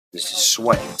This is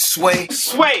Sway. Sway.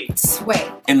 Sway. Sway.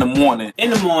 In the morning. In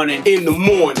the morning. In the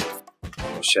morning.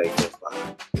 Shake it,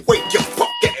 fire. Wake your fuck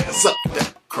ass up.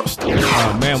 Cross the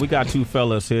man, we got two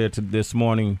fellas here this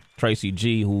morning. Tracy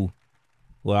G, who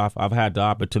I've had the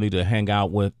opportunity to hang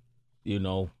out with,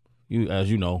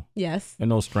 as you know. Yes. And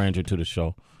no stranger to the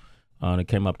show. They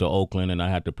came up to Oakland, and I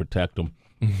had to protect them.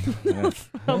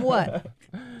 From what?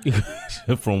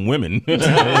 From women.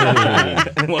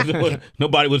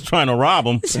 Nobody was trying to rob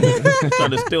them,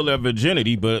 trying to steal their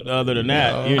virginity. But other than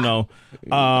that, we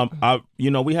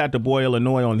had the boy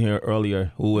Illinois on here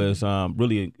earlier, who is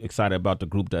really excited about the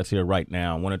group that's here right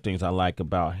now. One of the things I like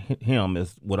about him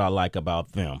is what I like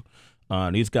about them.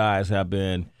 These guys have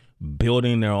been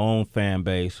building their own fan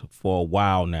base for a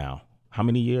while now. How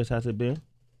many years has it been?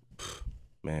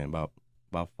 Man, about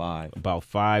 5. About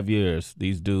 5 years.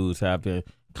 These dudes have been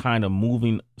kind of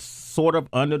moving sort of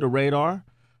under the radar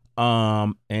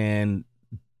and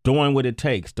doing what it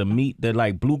takes to meet the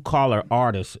blue collar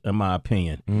artists, in my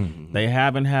opinion. Mm-hmm. They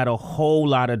haven't had a whole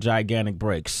lot of gigantic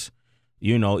breaks.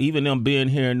 Even them being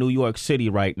here in New York City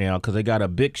right now, because they got a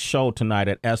big show tonight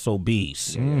at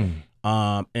SOBs.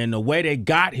 And the way they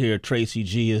got here, Tracy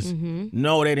G, is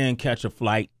no, they didn't catch a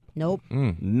flight. Nope.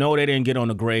 No, they didn't get on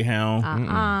the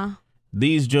Greyhound.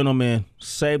 These gentlemen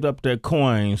saved up their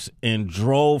coins and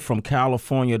drove from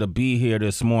California to be here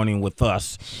this morning with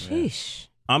us. Sheesh.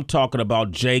 I'm talking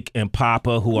about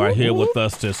Jake&Papa, who are here with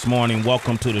us this morning.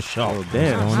 Welcome to the show. Oh,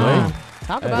 damn, Sway.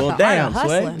 Talk about the art of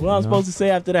hustling. What I'm supposed to say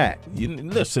after that?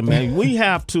 Listen, man,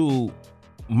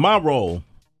 my role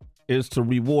is to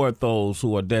reward those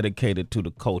who are dedicated to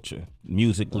the culture,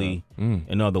 musically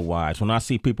and otherwise. When I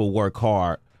see people work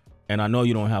hard, and I know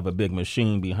you don't have a big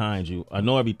machine behind you, I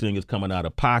know everything is coming out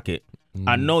of pocket.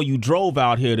 I know you drove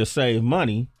out here to save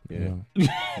money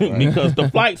because the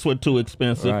flights were too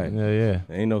expensive. Right. Yeah.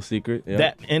 Ain't no secret.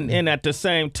 Yeah. And at the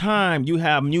same time, you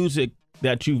have music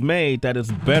that you've made that is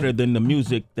better than the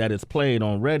music that is played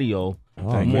on radio.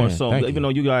 Even though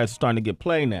you guys are starting to get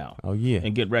play now,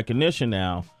 and get recognition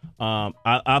now,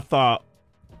 I thought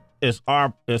it's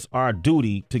our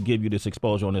duty to give you this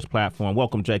exposure on this platform.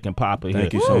 Welcome, Jake&Papa here.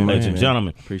 Thank you so much, ladies and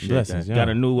gentlemen. Appreciate that. Got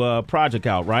a new project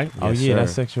out, right? Yes, sir.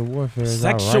 That's Sexual Warfare is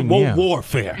Sexual out right now.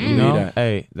 Warfare.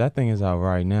 Hey, that thing is out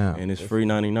right now. And it's free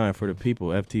 99 for the people,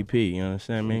 FTP, you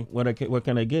understand me? Where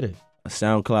can they get it?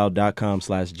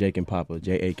 SoundCloud.com/Jake&Papa,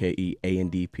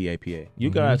 JakeAndPapa.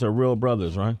 You guys are real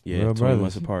brothers, right? Yeah, real 20 brothers.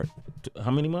 months apart. How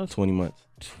many months? 20 months.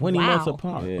 20 months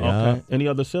apart. Yeah. Okay. Any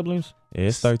other siblings? Yeah,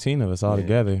 it's 13 of us all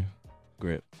together.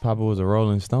 Grip. Papa was a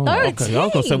Rolling Stone. 13? Okay. I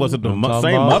was going to say, was it the I'm same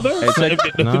talking mother?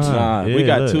 Nah, we yeah,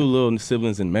 got look. 2 little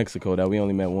siblings in Mexico that we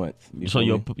only met once. So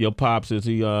your pops, is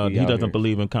he doesn't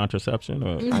believe in contraception?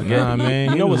 Or? Nah,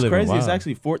 man. You know what's was living crazy? It's wild.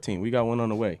 actually 14. We got one on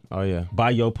the way. Oh, yeah.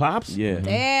 By your pops? Yeah.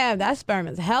 Damn, that sperm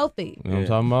is healthy. You know what I'm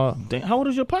talking about? Damn, how old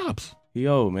is your pops? He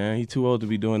old, man. He too old to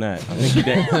be doing that. I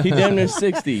think he damn near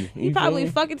 60. You probably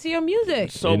fucking to your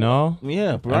music. So,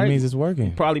 yeah, right. That means it's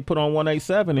working. Probably put on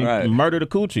 187 and Right. murder the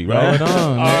coochie, right? Right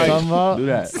on. All right. Do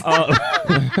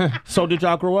that. So did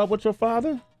y'all grow up with your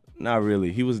father? Not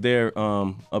really. He was there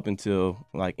up until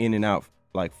in and out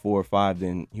 4 or 5.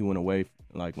 Then he went away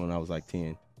when I was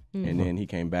 10, and then he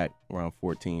came back around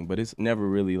 14. But it's never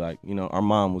really our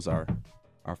mom was our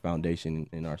foundation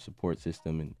and our support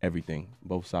system and everything,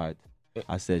 both sides.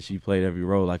 I said she played every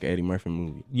role like an Eddie Murphy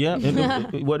movie. Yeah.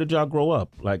 Where did y'all grow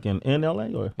up? In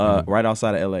L.A. or? Right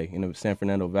outside of L.A. in the San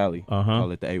Fernando Valley. Call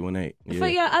it the 818. Yeah. For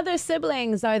your other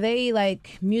siblings, are they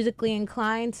musically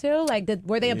inclined too?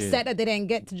 Were they upset that they didn't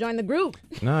get to join the group?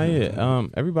 Nah, yeah.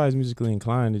 Everybody's musically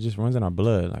inclined. It just runs in our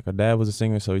blood. Our dad was a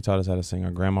singer, so he taught us how to sing.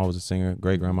 Our grandma was a singer.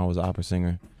 Great grandma was an opera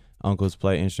singer. Uncles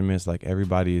play instruments.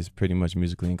 Everybody is pretty much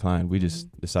musically inclined. We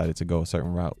just decided to go a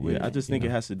certain route. I just think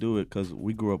it has to do it because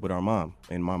we grew up with our mom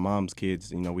and my mom's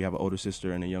kids. We have an older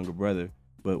sister and a younger brother,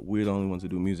 but we're the only ones who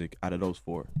do music out of those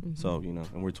 4. So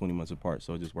and we're 20 months apart,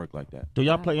 so it just worked like that. Do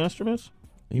y'all play instruments?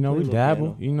 We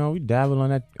dabble. We dabble on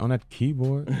that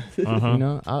keyboard.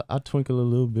 I twinkle a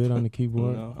little bit on the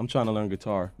keyboard. I'm trying to learn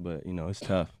guitar, but it's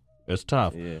tough. It's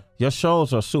tough. Yeah. Your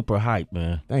shows are super hype,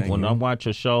 man. Thank you. When I watch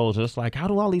your shows, it's how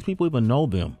do all these people even know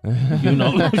them?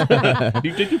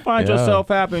 Did you find yourself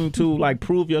having to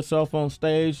prove yourself on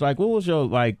stage? What was your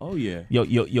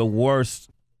your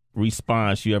worst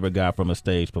response you ever got from a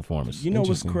stage performance? You know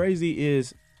what's crazy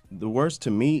is the worst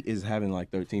to me is having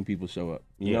 13 people show up.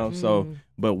 You know, so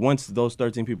but once those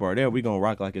 13 people are there, we gonna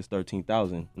rock like it's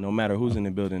 13,000. No matter who's in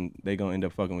the building, they gonna end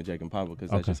up fucking with Jake&Papa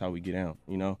because that's just how we get down.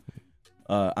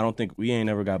 I don't think we ain't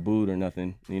never got booed or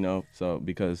nothing, so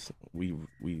because we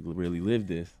really live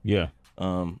this. Yeah.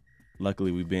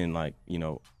 luckily we've been like, you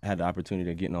know, had the opportunity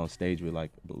of getting on stage with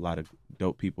like a lot of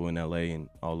dope people in LA and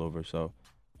all over. So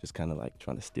just kind of like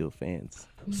trying to steal fans.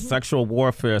 Sexual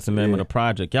Warfare is the name of the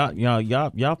project.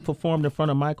 Y'all performed in front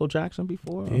of Michael Jackson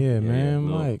before? Yeah, man,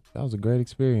 Mike, that was a great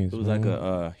experience. It was like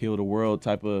a heal the world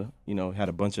type of, you know, had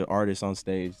a bunch of artists on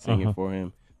stage singing for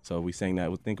him. So we sang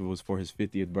that. I think it was for his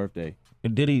 50th birthday.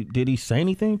 Did he say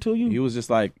anything to you? He was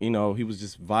just like, you know, he was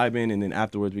just vibing, and then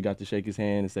afterwards we got to shake his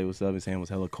hand and say what's up. His hand was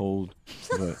hella cold.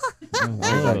 But I was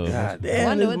like, God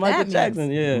damn, this is Michael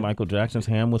Jackson. Yeah. Michael Jackson's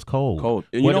hand was cold. Cold.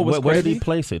 And you know what's where crazy? did he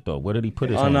place it though? Where did he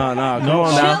put his hand? No, come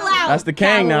on now. That's the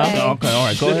king now. Okay, all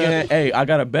right, go ahead. Hey, I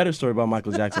got a better story about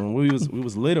Michael Jackson. When we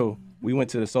was little, we went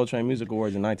to the Soul Train Music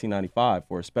Awards in 1995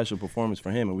 for a special performance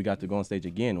for him, and we got to go on stage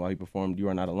again while he performed "You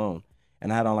Are Not Alone."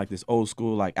 And I had on like this old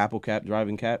school like apple cap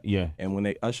driving cap. Yeah. And when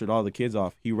they ushered all the kids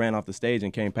off, he ran off the stage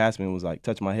and came past me and was like,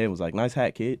 touched my head, was like, "Nice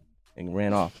hat, kid," and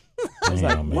ran off. I was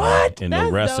like, "What?" And the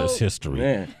rest is history.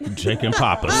 Man.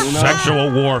 Jake&Papa,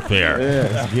 Sexual Warfare.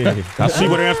 Yeah. I see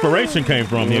where the inspiration came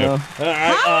from here.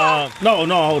 No,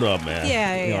 hold up, man.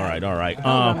 Yeah. All right.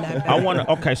 I want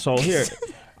to. Okay, so here,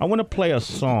 I want to play a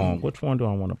song. Which one do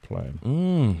I want to play?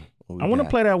 I want to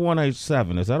play that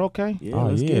 187. Is that okay? Yeah,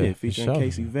 let's get it. Featuring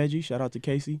Casey Veggie. Shout out to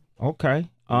Casey. Okay.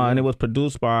 And it was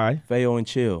produced by Fayo and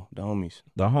Chill, the homies.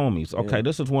 The homies. Okay,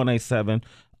 this is 187.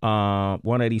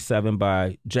 187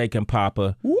 by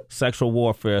Jake&Papa. Sexual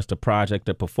Warfare is the project.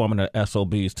 They're performing at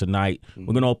SOBs tonight. We're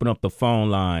going to open up the phone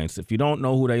lines. If you don't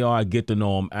know who they are, get to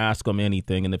know them. Ask them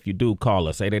anything. And if you do, call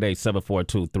us.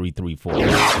 888-742-334.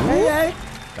 Hey.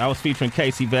 That was featuring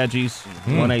Casey Veggies.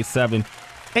 187.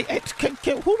 Hey,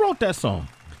 who wrote that song?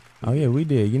 Oh yeah, we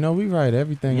did. You know, we write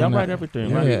everything. Y'all write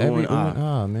everything, right?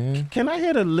 Oh man. Can I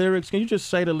hear the lyrics? Can you just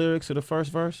say the lyrics to the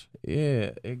first verse?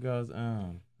 Yeah, it goes,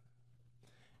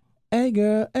 hey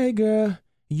girl,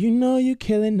 you know you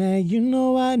killing that, you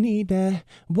know I need that.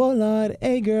 Whoa Lord,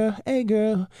 hey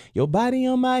girl, your body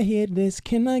on my hit list,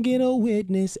 can I get a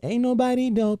witness? Ain't nobody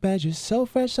dope as you're so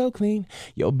fresh, so clean.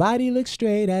 Your body looks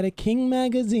straight out of King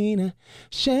magazine.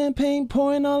 Champagne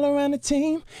pouring all around the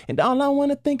team, and all I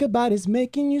wanna think about is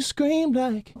making you scream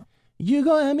like, you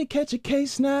gon' have me catch a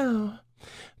case now.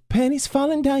 Panties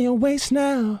falling down your waist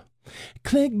now.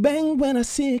 Click bang when I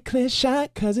see a clear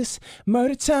shot, cause it's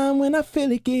murder time when I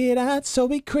feel it get out. So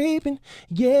we creeping,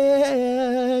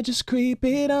 yeah, just creep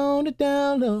it on the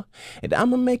down low. And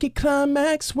I'ma make it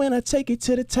climax when I take it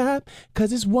to the top,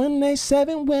 cause it's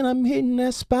 187 when I'm hitting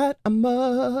that spot. I'm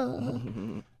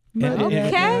up.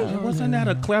 Okay. Wasn't that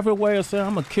a clever way of saying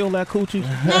I'm gonna kill that coochie?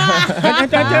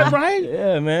 Ain't that right?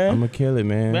 Yeah, man. I'm gonna kill it,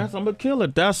 man. I'm gonna kill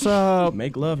it. That's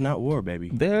Make love, not war, baby.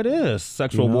 there it is.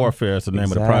 Sexual Warfare is the name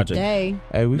of the project. Hey.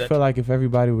 Hey, we feel like if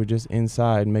everybody were just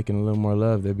inside making a little more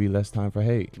love, there'd be less time for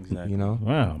hate. Exactly. You know?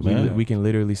 Wow, man. We can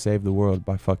literally save the world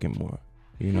by fucking more.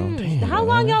 You know? How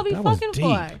long y'all be That was fucking deep.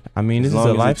 for? I mean, this is long a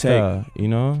as it lifestyle, you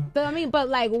know? But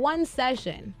like one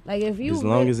session. Like if you As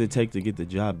long as it takes to get the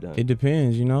job done. It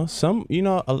depends, you know.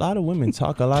 A lot of women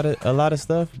talk a lot of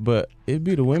stuff, but it'd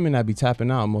be the women that be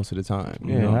tapping out most of the time.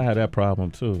 You know? I had that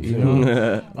problem too. You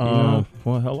know?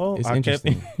 Well, hello. It's I can't-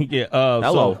 interesting. Yeah.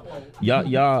 Hello.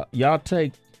 So y'all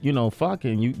take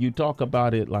fucking. You talk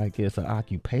about it like it's an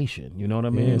occupation. You know what I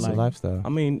mean? Yeah, it's like, a lifestyle. I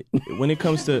mean, when it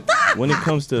comes to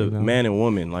man and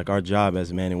woman, like our job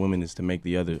as man and woman is to make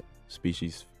the other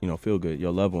species, feel good.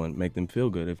 Your loved one, make them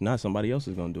feel good. If not, somebody else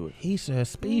is gonna do it. He says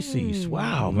species.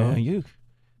 Wow, man.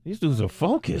 These dudes are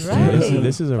focused. Right.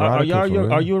 This is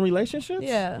erotica. Are you in relationships?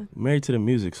 Yeah. Married to the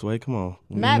music, Sway. Come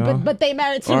on. But they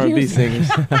married to R&B music. singers.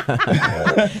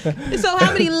 So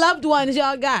how many loved ones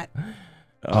y'all got?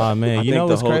 Oh man, I you think know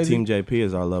the what's whole crazy? Team JP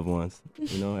is our loved ones.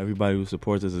 Everybody who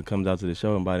supports us and comes out to the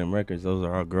show and buy them records, those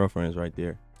are our girlfriends right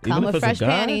there. Come with if it's a fresh guy?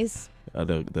 panties.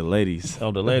 The ladies.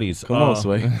 Oh, the ladies. Come on,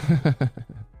 Sway.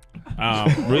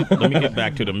 Let me get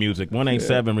back to the music.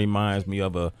 187 reminds me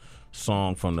of a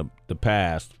song from the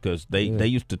past because they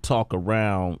used to talk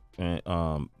around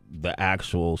the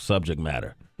actual subject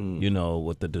matter.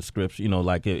 With the description,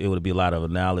 like it would be a lot of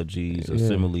analogies or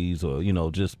similes or,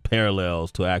 just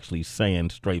parallels to actually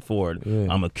saying straightforward, I'm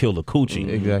going to kill the coochie.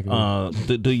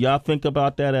 Exactly. Do y'all think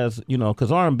about that as,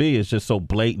 because R&B is just so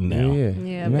blatant now? Yeah,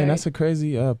 man, very. that's a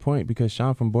crazy point because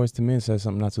Sean from Boyz II Men said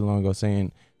something not too long ago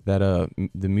saying that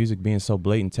the music being so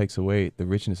blatant takes away the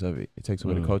richness of it. It takes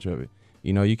away the culture of it.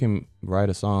 You can write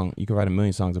a song, you can write a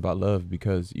million songs about love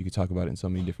because you can talk about it in so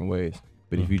many different ways.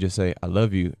 But if you just say, I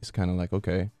love you, it's kind of like,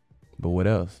 okay, but what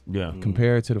else? Yeah.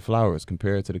 Compare it to the flowers,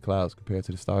 compare it to the clouds, compare it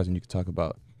to the stars, and you can talk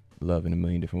about love in a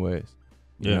million different ways.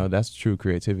 You know, that's true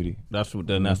creativity. That's what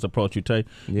that's the approach you take.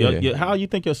 Yeah. How you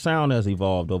think your sound has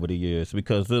evolved over the years?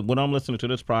 Because when I'm listening to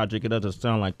this project, it doesn't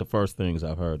sound like the first things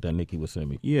I've heard that Nikki was sending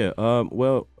me. Yeah.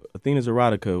 Well, Athena's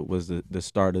Erotica was the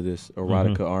start of this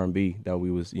Erotica R&B that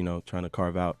we was, you know, trying to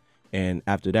carve out. And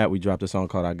after that, we dropped a song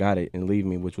called "I Got It" and "Leave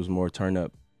Me," which was more turn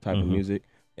up type of music.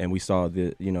 And we saw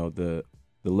the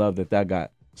love that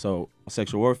got. So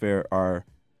Sexual Warfare, our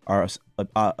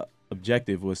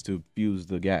objective was to fuse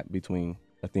the gap between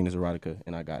Athena's Erotica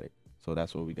and "I Got It." So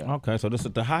that's what we got. Okay, so this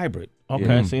is the hybrid.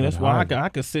 Okay, see, that's why I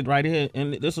can sit right here,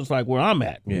 and this is like where I'm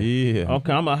at. Yeah.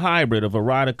 Okay, I'm a hybrid of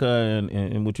Erotica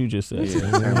and what you just said.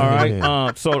 All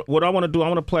right. So what I want to do, I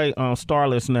want to play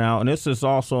Starless now, and this is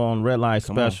also on Red Light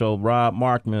Special, Rob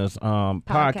Markman's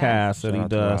podcast that he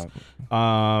does.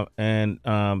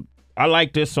 I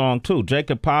like this song too.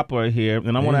 Jake&Papa are here,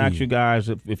 and I want to ask you guys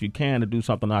if you can to do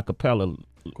something a cappella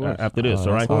after this.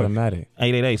 All right. Automatic.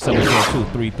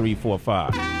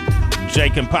 888-742-3345.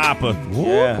 Jake&Papa.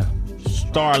 Yeah.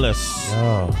 Starless.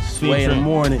 Sway in the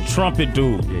morning. Trumpet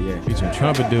Dude. Yeah. Featuring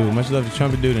Trumpet Dude. Much love to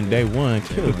Trumpet Dude in day one.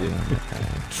 Killed it.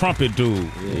 Trumpet Dude.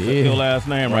 Your last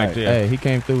name right there. Hey, he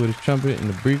came through with his trumpet in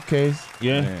the briefcase.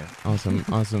 Yeah. Man. On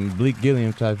some Bleak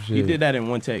Gilliam type shit. He did that in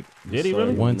one take. Did he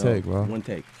really? One take, bro. One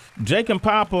take.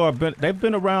 Jake&Papa they've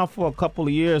been around for a couple of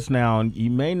years now, and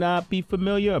you may not be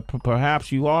familiar,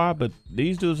 perhaps you are, but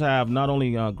these dudes have not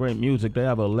only great music, they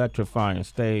have an electrifying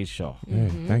stage show. Hey,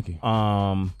 thank you.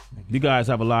 You guys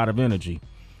have a lot of energy,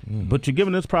 but you're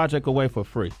giving this project away for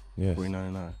free. Yes.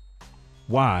 $3.99.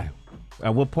 Why?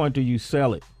 At what point do you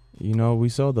sell it? You know, we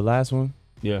sold the last one.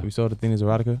 Yeah. We sold Athena's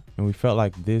Erotica, and we felt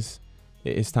like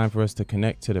it's time for us to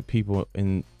connect to the people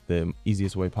in the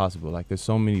easiest way possible. Like, there's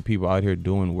so many people out here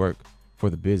doing work for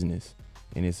the business,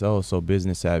 and it's all so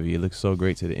business savvy. It looks so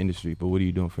great to the industry, but what are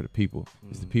you doing for the people?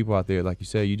 It's the people out there, like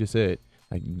you just said,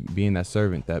 like being that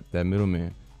servant, that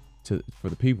middleman for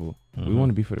the people. We want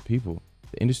to be for the people.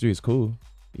 The industry is cool,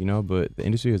 you know, but the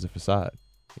industry is a facade.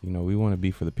 You know, we want to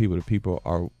be for the people. The people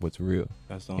are what's real.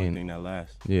 That's the only thing that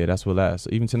lasts. Yeah, that's what lasts. So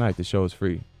even tonight, the show is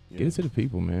free. Get it to the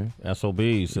people, man.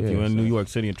 SOBs. If you're in New York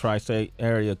City and Tri-State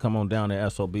area, come on down to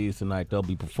SOBs tonight. They'll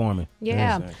be performing.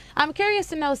 Yeah. I'm curious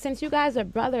to know, since you guys are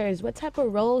brothers, what type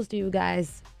of roles do you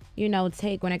guys,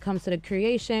 take when it comes to the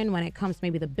creation, when it comes to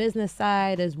maybe the business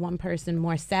side? Is one person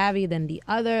more savvy than the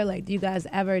other? Like, do you guys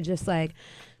ever just, like,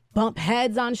 bump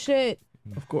heads on shit?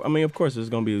 Of course, there's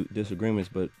going to be disagreements,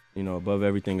 but, above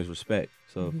everything is respect.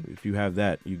 So if you have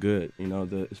that, you good.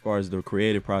 As far as the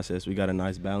creative process, we got a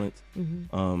nice balance.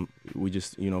 We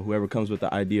just, whoever comes with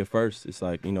the idea first, it's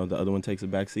like, the other one takes a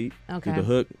back seat, do the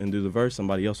hook and do the verse.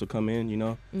 Somebody else will come in,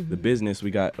 The business, we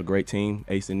got a great team,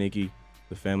 Ace and Nikki,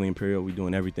 the family Imperial, we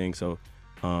doing everything. So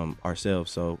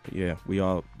ourselves. So yeah, we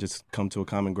all just come to a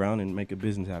common ground and make a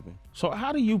business happen. So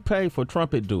how do you pay for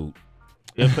Trumpet Dude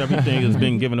if everything is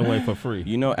being given away for free?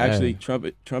 Actually,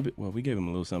 Trumpet, well, we gave him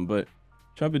a little something, but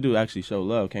Trumpet Dude actually showed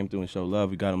love, came through and showed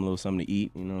love. We got him a little something to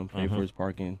eat, pay for his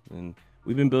parking. And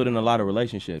we've been building a lot of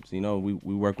relationships. We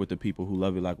work with the people who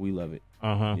love it like we love it.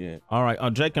 Yeah. All right.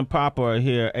 Jake&Papa are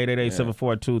here,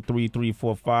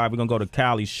 888-742-3345. We're going to go to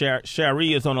Cali.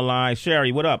 Sherry is on the line.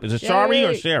 Sherry, what up? Is it Shari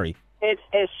or Sherry?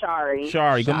 It's Shari.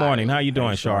 Shari, good morning. How you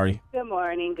doing, Shari? Good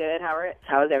morning. Good.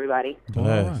 How's everybody?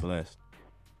 Blessed.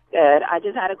 Good. I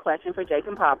just had a question for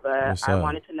Jake&Papa. What's I up?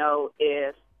 wanted to know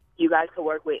if you guys could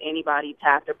work with anybody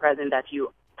past or present that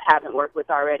you haven't worked with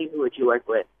already. Who would you work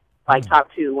with? Like top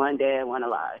two, one dead, one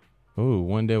alive. Ooh,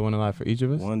 one dead, one alive for each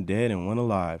of us. One dead and one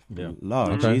alive. Yeah.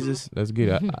 Lord, Okay. Jesus. Let's get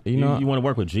it. You want to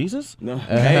work with Jesus? No.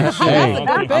 Hey, I'm trying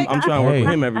to work Hey.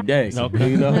 with him every day. So, Okay. Who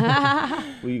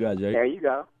you got, Jake? There you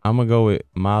go. I'm gonna go with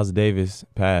Miles Davis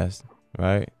past,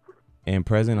 right? And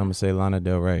present, I'm gonna say Lana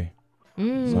Del Rey.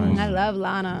 I love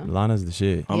Lana. Lana's the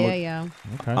shit. Okay.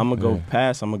 I'm going to go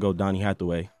past. I'm going to go Donny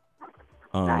Hathaway.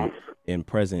 Nice. In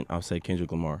present, I'll say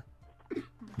Kendrick Lamar.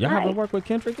 Y'all haven't worked with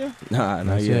Kendrick yet? Nah, not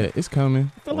That's yet. it. It's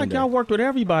coming. I feel like y'all worked with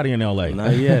everybody in L.A.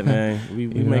 Not yet, man. We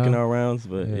You making know? our rounds,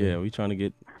 but yeah, we trying to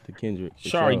get to Kendrick. for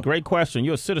Shari, sure. great question.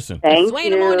 You're a citizen. Thank Sway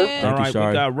in the you. morning. All you, right, we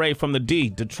Shari. got Ray from the D,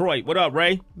 Detroit. What up,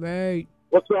 Ray? Right.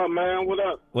 What's up, man? What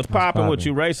up? What's popping with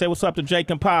poppin'? you, Ray? Say what's up to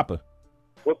Jake&Papa.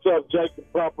 What's up,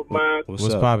 Jake&Papa, man? What's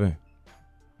up? poppin'?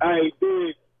 Hey,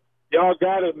 dude, y'all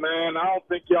got it, man. I don't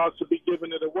think y'all should be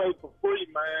giving it away for free,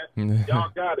 man. Y'all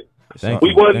got it. Thank We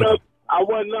you. wasn't Thank up. I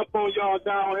wasn't up on y'all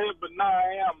down here, but now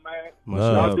I am, man. Much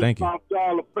Love. love. Y'all Thank you. just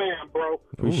y'all a fan, bro.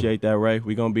 Appreciate that, Ray.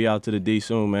 We going to be out to the D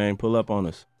soon, man. Pull up on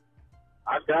us.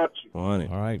 I got you. On it.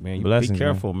 All right, man. You Blessings, be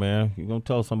careful, man. You're going to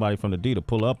tell somebody from the D to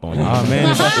pull up on you. Oh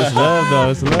man, it's love though.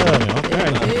 It's love.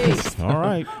 Okay. All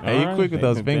right. right. Hey, you quick with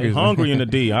those fingers. Hungry in the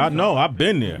D. I know. I've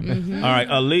been there. All right.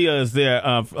 Aaliyah is there.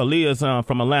 Aaliyah's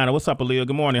from Atlanta. What's up, Aaliyah?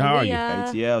 Good morning. How are you?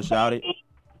 ATL, shout it.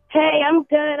 Hey, I'm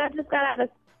good. I just got out of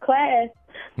class.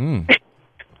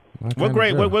 What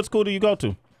grade? What school do you go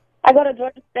to? I go to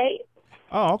Georgia State.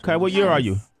 Oh, okay. What year are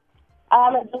you?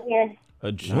 I'm a junior.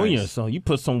 A junior. Nice. So you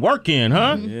put some work in,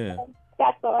 huh? Yeah.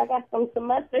 I got some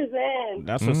semesters in.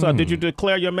 That's what's up. Did you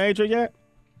declare your major yet?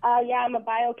 Yeah, I'm a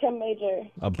biochem major.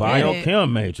 A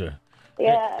biochem major.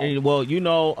 Yeah. Well, you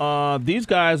know, these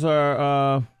guys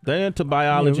are they into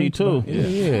biology too.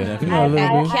 Yeah.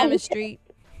 And chemistry.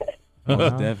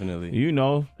 Most definitely. You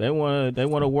know, they want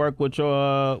to work with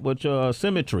your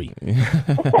symmetry.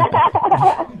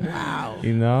 Wow.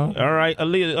 You know. All right,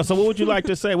 Aaliyah. So, what would you like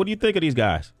to say? What do you think of these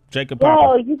guys, Jake&Papa?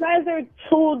 Whoa, you guys are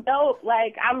too dope.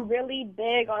 Like, I'm really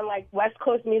big on like West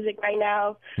Coast music right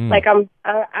now. Like, I'm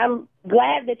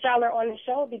glad that y'all are on the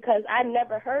show because I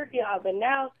never heard y'all, but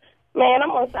now, man,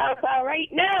 I'm on SoundCloud right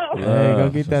now. Hey, go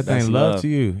get that thing. Love to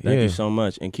you. Thank you so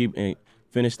much, and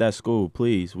finish that school,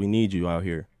 please. We need you out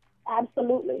here.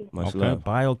 Absolutely. Much love.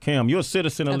 Biochem. You're a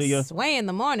citizen, Aaliyah. Sway in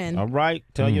the morning. All right.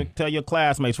 Tell your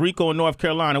classmates. Rico in North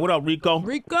Carolina. What up, Rico?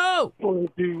 Rico.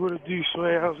 What it do,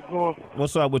 Sway? How's it going?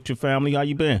 What's up with your family? How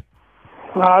you been?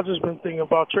 I've just been thinking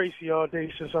about Tracy all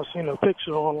day since I seen her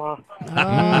picture online. Oh,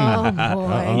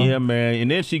 boy. Yeah, man.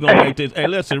 And then she gonna make this. Hey,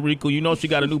 listen, Rico, you know she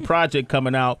got a new project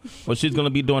coming out where she's gonna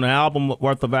be doing an album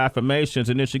worth of affirmations,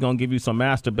 and then she's gonna give you some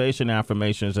masturbation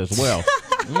affirmations as well.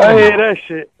 I hear that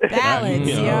shit. Balance,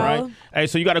 yo. All right. Hey,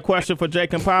 so you got a question for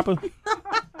Jake&Papa?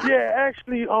 Yeah,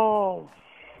 actually, no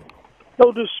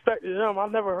disrespect to them.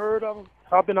 I've never heard of them.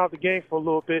 I've been out the game for a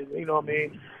little bit, you know what I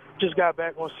mean? Just got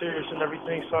back on Sirius and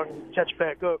everything, so I can catch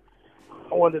back up.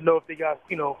 I wanted to know if they got,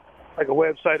 like a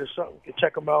website or something. You can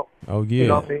check them out. Oh, yeah. You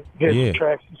know what I mean? Get some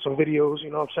tracks and some videos,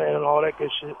 you know what I'm saying, and all that good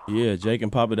shit. Yeah,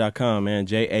 JakeandPapa.com, man.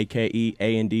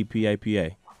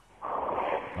 JakeandPapa.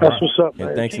 That's what's up, man.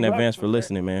 And thanks in advance for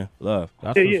listening, man. Love.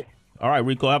 Yeah. All right,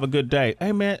 Rico, have a good day.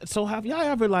 Hey, man, so have y'all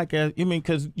ever,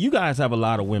 because you guys have a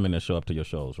lot of women that show up to your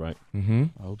shows, right? Mm-hmm.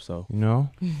 I hope so. You know?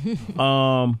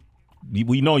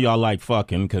 We know y'all like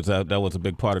fucking because that was a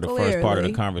big part of the first part of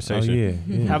the conversation. Oh,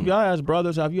 yeah. Have y'all as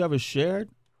brothers, have you ever shared?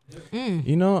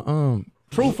 You know,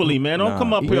 truthfully, man, don't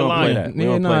come up here lying.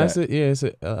 It's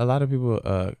a lot of people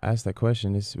ask that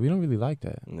question. We don't really like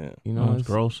that. Yeah. You know, it's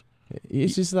gross.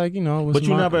 It's just like, But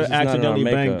you never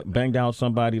accidentally banged out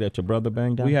somebody that your brother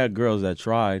banged out? We had girls that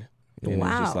tried. And Wow.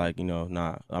 it's just like,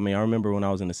 nah. I mean, I remember when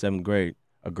I was in the 7th grade,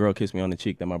 a girl kissed me on the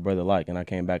cheek that my brother liked, and I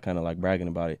came back kind of like bragging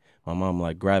about it. My mom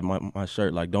grabbed my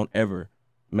shirt, don't ever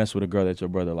mess with a girl that your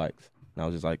brother likes. And I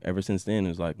was just like, ever since then,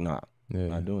 it's like, nah,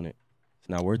 not doing it. It's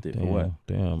not worth it. For what?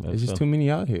 Damn. It's just too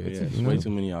many out here. It's way too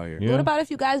many out here. Yeah. What about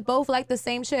if you guys both like the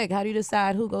same chick? How do you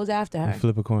decide who goes after her?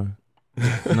 Flip a coin.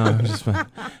 No, I'm just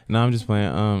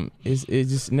playing. It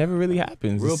just never really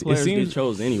happens. Real players get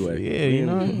chosen anyway.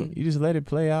 Yeah, you just let it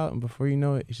play out, and before you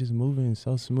know it, it's just moving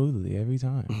so smoothly every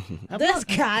time. This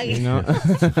guy. You know,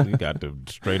 You got the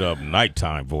straight up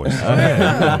nighttime voice.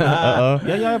 Yeah,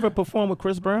 y'all ever perform with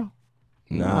Chris Brown?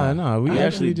 Nah. We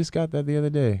actually just got that the other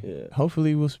day. Yeah.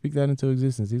 Hopefully, we'll speak that into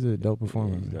existence. He's a dope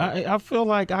performer. I feel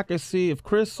like I could see if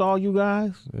Chris saw you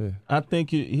guys, I think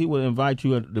he would invite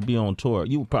you to be on tour.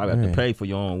 You would probably have to pay for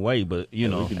your own way, but you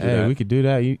know. We could do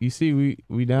that. You see,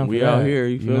 we down for We that. out here,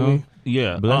 you feel me?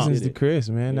 Yeah. Blessings to Chris,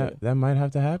 man. That might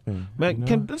have to happen.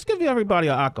 Man, let's give everybody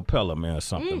an acapella, man, or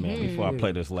something, man, before I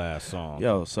play this last song.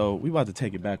 Yo, so we about to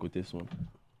take it back with this one.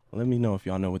 Let me know if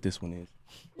y'all know what this one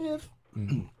is.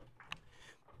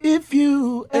 If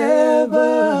you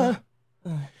ever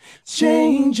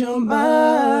change your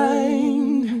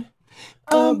mind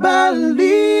about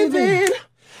leaving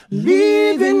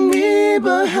me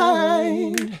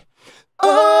behind,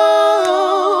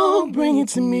 oh, bring it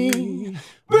to me.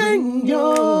 Bring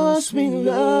your sweet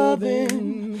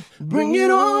loving. Bring it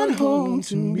on home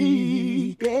to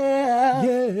me.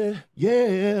 Yeah.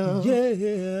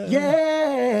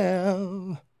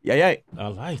 I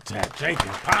like that.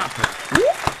 Jake&Papa.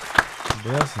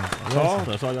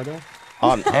 That's all y'all got?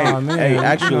 Hey,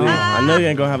 actually, I know you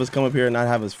ain't gonna have us come up here and not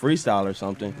have us freestyle or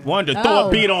something. Wanted to throw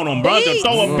a beat on them, brother.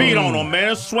 Throw a beat on them,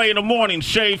 man. Sway in the morning,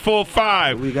 Shade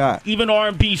 4-5. What we got? Even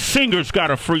R&B singers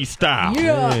got a freestyle.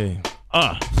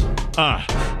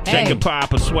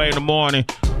 Jake&Papa, Sway in the morning.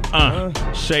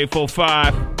 Shade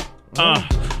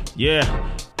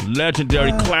 4-5.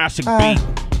 Legendary classic beat.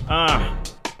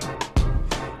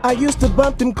 I used to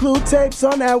bump them clue tapes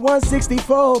on that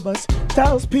 164 bus.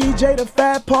 That was PJ, the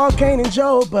Fat Paul, Kane, and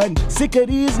Joe Budden. Sick of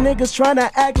these niggas trying to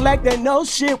act like they know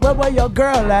shit. Where was your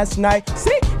girl last night?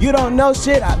 See, you don't know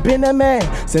shit. I've been a man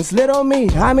since little me.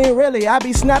 I mean, really, I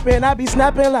be snapping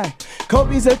like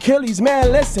Kobe's Achilles.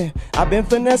 Man, listen, I've been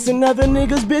finessing other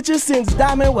niggas' bitches since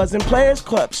Diamond was in Players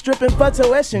Club, stripping for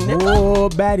tuition. Oh,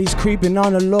 baddies creeping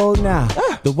on the low now.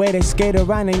 The way they skate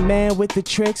around a man with the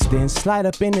tricks, then slide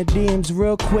up in the DMs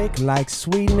real quick like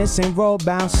sweetness and roll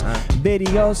bounce.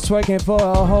 Videos twerking for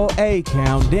a whole A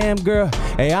count. Damn girl,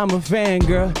 hey, I'm a fan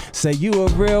girl. Say you a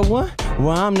real one?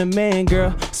 Well, I'm the man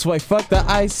girl. Sway, fuck the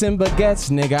ice and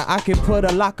baguettes, nigga. I can put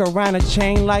a lock around a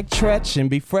chain like Tretch and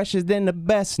be fresher than the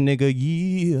best, nigga.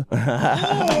 Yeah.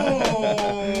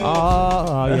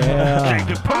 Oh yeah.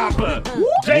 Jake&Papa.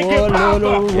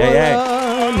 Jake&Papa.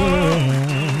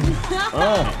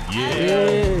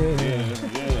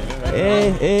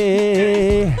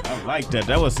 Hey. I like that.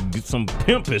 That was some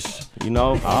pimpish. You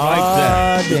know, I like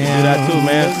that. Do that too,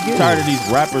 man. Tired of these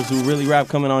rappers who really rap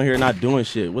coming on here not doing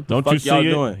shit. What the fuck y'all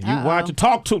doing? You watch it.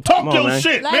 Talk your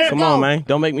shit, man. Come on, man.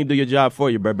 Don't make me do your job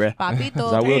for you, bruh.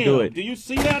 Papito. I will do it. Do you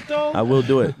see that though? I will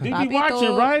do it. Did you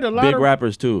watching, right? A lot Big of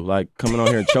rappers too, like coming on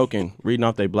here and choking, reading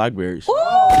off their Blackberries.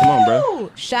 Come on,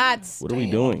 bro. Shots. What are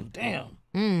we doing? Damn.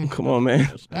 Come on,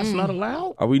 man. That's not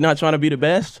allowed. Are we not trying to be the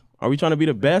best? Are we trying to be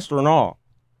the best or not?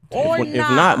 If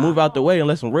not, move out the way and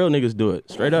let some real niggas do it.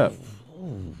 Straight up.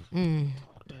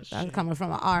 That's coming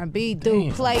from an R&B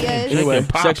dude, players. Anyway,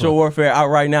 sexual warfare out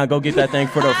right now. Go get that thing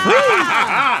for the free.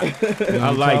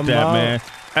 I like that, man.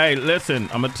 Hey, listen,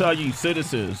 I'm going to tell you,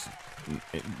 citizens,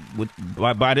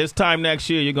 by this time next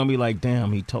year, you're going to be like,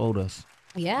 damn, he told us.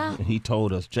 Yeah. He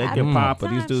told us. Jake&Papa,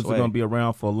 these dudes are going to be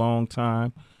around for a long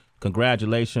time.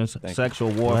 Congratulations.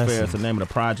 Sexual Warfare is the name of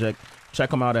the project.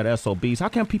 Check them out at SOBs. How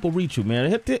can people reach you,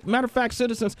 man? Matter of fact,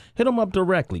 citizens, hit them up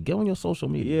directly. Get on your social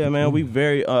media. Yeah, man, we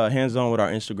very hands-on with our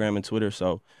Instagram and Twitter,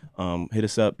 so hit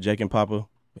us up, Jake&Papa,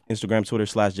 Instagram, Twitter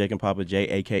 / Jake&Papa,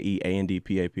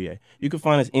 JAKEANDPAPA. You can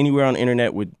find us anywhere on the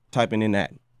internet with typing in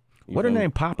that. Where the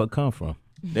name Papa come from?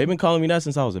 They've been calling me that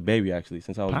since I was a baby, actually,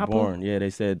 since I was Papa? born. Yeah, they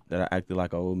said that I acted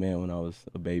like an old man when I was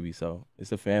a baby, so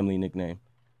it's a family nickname.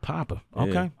 Papa. Yeah.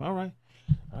 Okay, all right.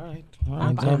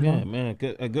 Yeah, man.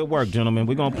 Good work, gentlemen.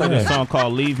 We're going to play this song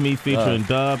called Leave Me featuring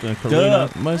Dub and Karina.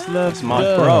 Much love to my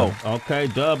bro. Okay,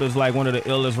 Dub is like one of the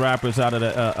illest rappers out of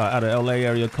the LA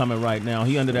area coming right now.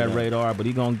 He under that radar, but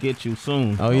he going to get you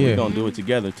soon. Oh, yeah. We're going to do it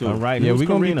together, too. All right. Yeah, we're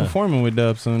going to be performing with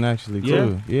Dub soon, actually,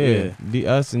 too. Yeah.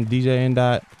 Us and DJ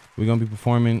N-Dot, we're going to be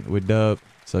performing with Dub.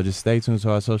 So just stay tuned to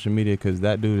our social media because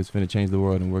that dude is finna change the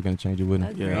world and we're gonna change it with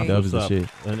him. Yeah, Dub is the shit.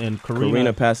 And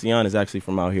Karina Passion is actually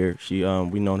from out here. She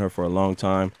we known her for a long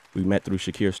time. We met through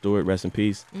Shakir Stewart, rest in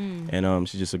peace. And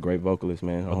she's just a great vocalist,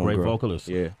 man. A great vocalist.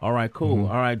 Yeah. All right, cool.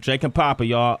 All right, Jake&Papa,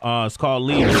 y'all. It's called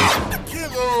Leave Me.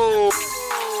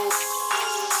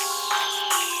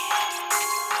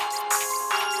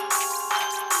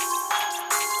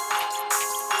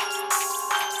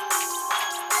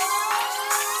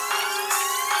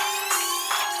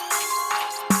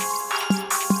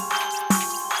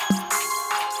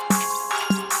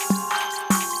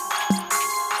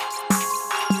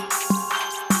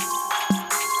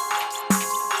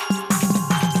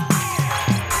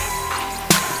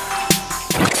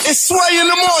 It's Sway in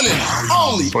the morning,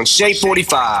 only on Shade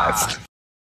 45.